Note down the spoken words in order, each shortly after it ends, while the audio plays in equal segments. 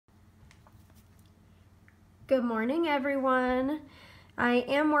Good morning, everyone. I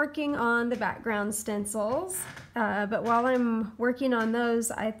am working on the background stencils, but while I'm working on those,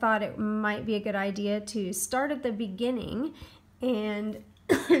 I thought it might be a good idea to start at the beginning and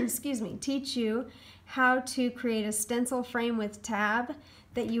excuse me, teach you how to create a stencil frame with tab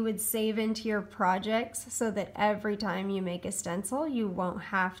that you would save into your projects so that every time you make a stencil, you won't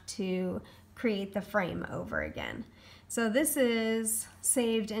have to create the frame over again. So this is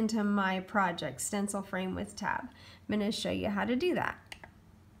saved into my project, Stencil Frame with tab. I'm going to show you how to do that.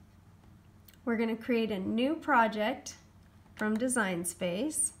 We're going to create a new project from Design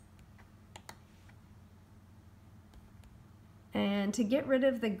Space. And to get rid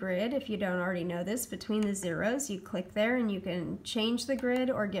of the grid, if you don't already know this, between the zeros, you click there and you can change the grid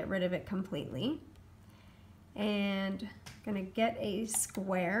or get rid of it completely. And I'm going to get a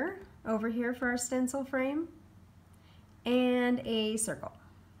square over here for our stencil frame and a circle.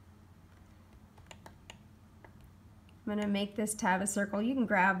 I'm going to make this tab a circle. You can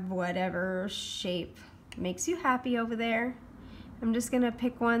grab whatever shape makes you happy over there. I'm just going to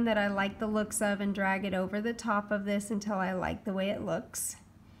pick one that I like the looks of and drag it over the top of this until I like the way it looks.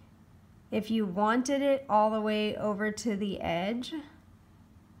 If you wanted it all the way over to the edge,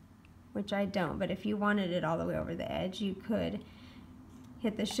 which I don't, but if you wanted it all the way over the edge, you could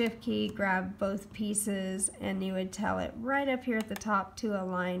hit the shift key, grab both pieces, and you would tell it right up here at the top to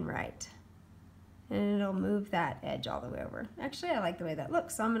align right. And it'll move that edge all the way over. Actually, I like the way that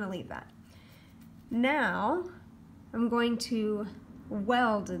looks, so I'm going to leave that. Now, I'm going to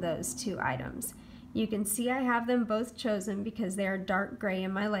weld those two items. You can see I have them both chosen because they are dark gray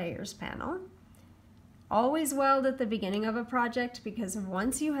in my layers panel. Always weld at the beginning of a project because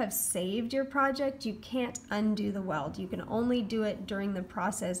once you have saved your project, you can't undo the weld. You can only do it during the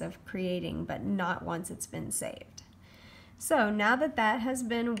process of creating, but not once it's been saved. So now that that has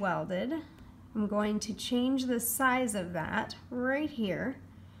been welded, I'm going to change the size of that right here.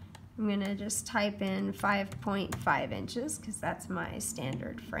 I'm going to just type in 5.5 inches because that's my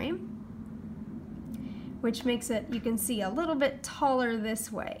standard frame, which makes it, you can see, a little bit taller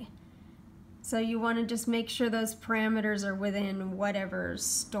this way. So you want to just make sure those parameters are within whatever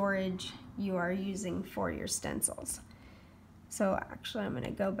storage you are using for your stencils. So actually I'm going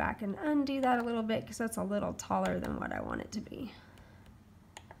to go back and undo that a little bit because that's a little taller than what I want it to be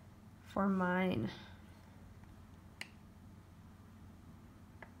for mine.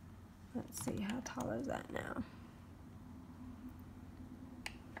 Let's see, how tall is that now?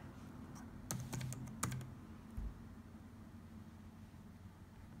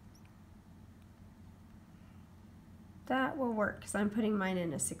 That will work because I'm putting mine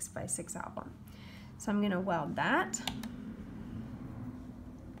in a 6x6 album. So I'm going to weld that.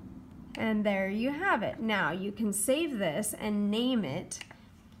 And there you have it. Now you can save this and name it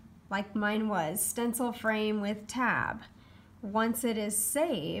like mine was, Stencil Frame with tab. Once it is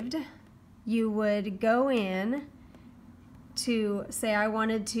saved, you would go in to say I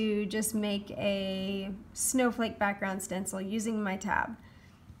wanted to just make a snowflake background stencil using my tab.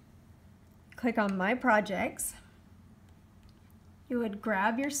 Click on My Projects. You would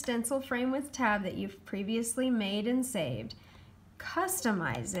grab your stencil frame with tab that you've previously made and saved,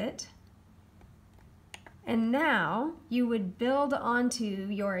 customize it, and now you would build onto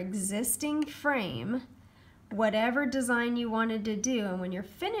your existing frame whatever design you wanted to do, and when you're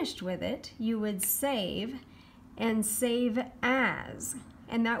finished with it, you would save and save as,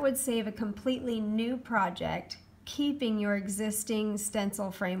 and that would save a completely new project, keeping your existing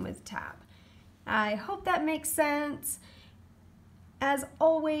stencil frame with tab. I hope that makes sense. As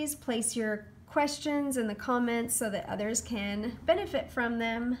always, place your questions in the comments so that others can benefit from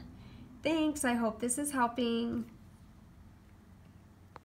them. Thanks, I hope this is helping.